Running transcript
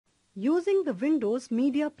Using the Windows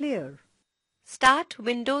Media Player. Start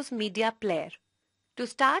Windows Media Player. To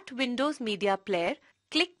start Windows Media Player,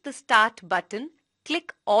 click the Start button,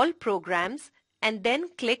 click All Programs, and then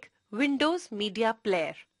click Windows Media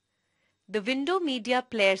Player. The Window Media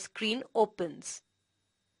Player screen opens.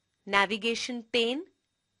 Navigation pane,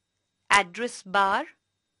 Address bar,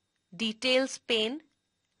 Details pane,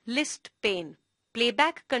 List pane,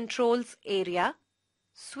 Playback Controls area.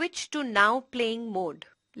 Switch to Now Playing mode.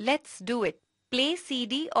 Let's do it. Play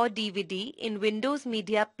CD or DVD in Windows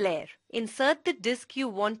Media Player. Insert the disc you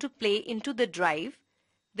want to play into the drive.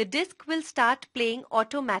 The disc will start playing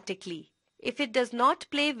automatically. If it does not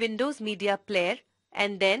play Windows Media Player,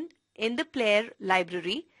 and then in the player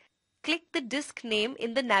library, click the disc name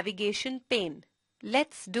in the navigation pane.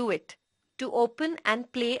 Let's do it. To open and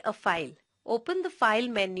play a file, open the File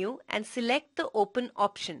menu and select the Open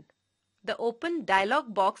option. The Open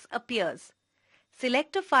dialog box appears.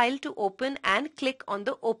 Select a file to open and click on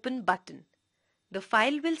the Open button. The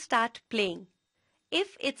file will start playing.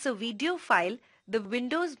 If it's a video file, the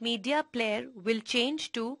Windows Media Player will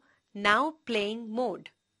change to Now Playing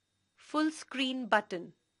mode. Full screen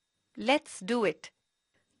button. Let's do it.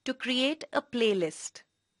 To create a playlist,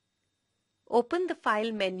 open the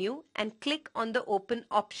File menu and click on the Open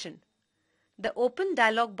option. The Open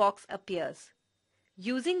dialog box appears.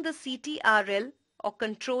 Using the CTRL or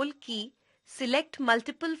Control key, select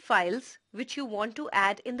multiple files which you want to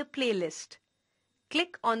add in the playlist.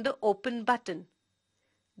 Click on the Open button.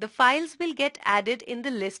 The files will get added in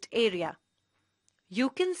the list area. You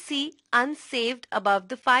can see Unsaved above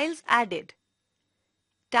the files added.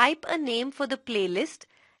 Type a name for the playlist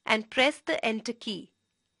and press the Enter key.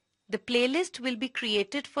 The playlist will be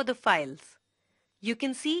created for the files. You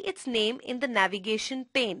can see its name in the navigation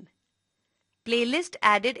pane. Playlist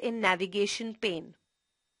added in navigation pane.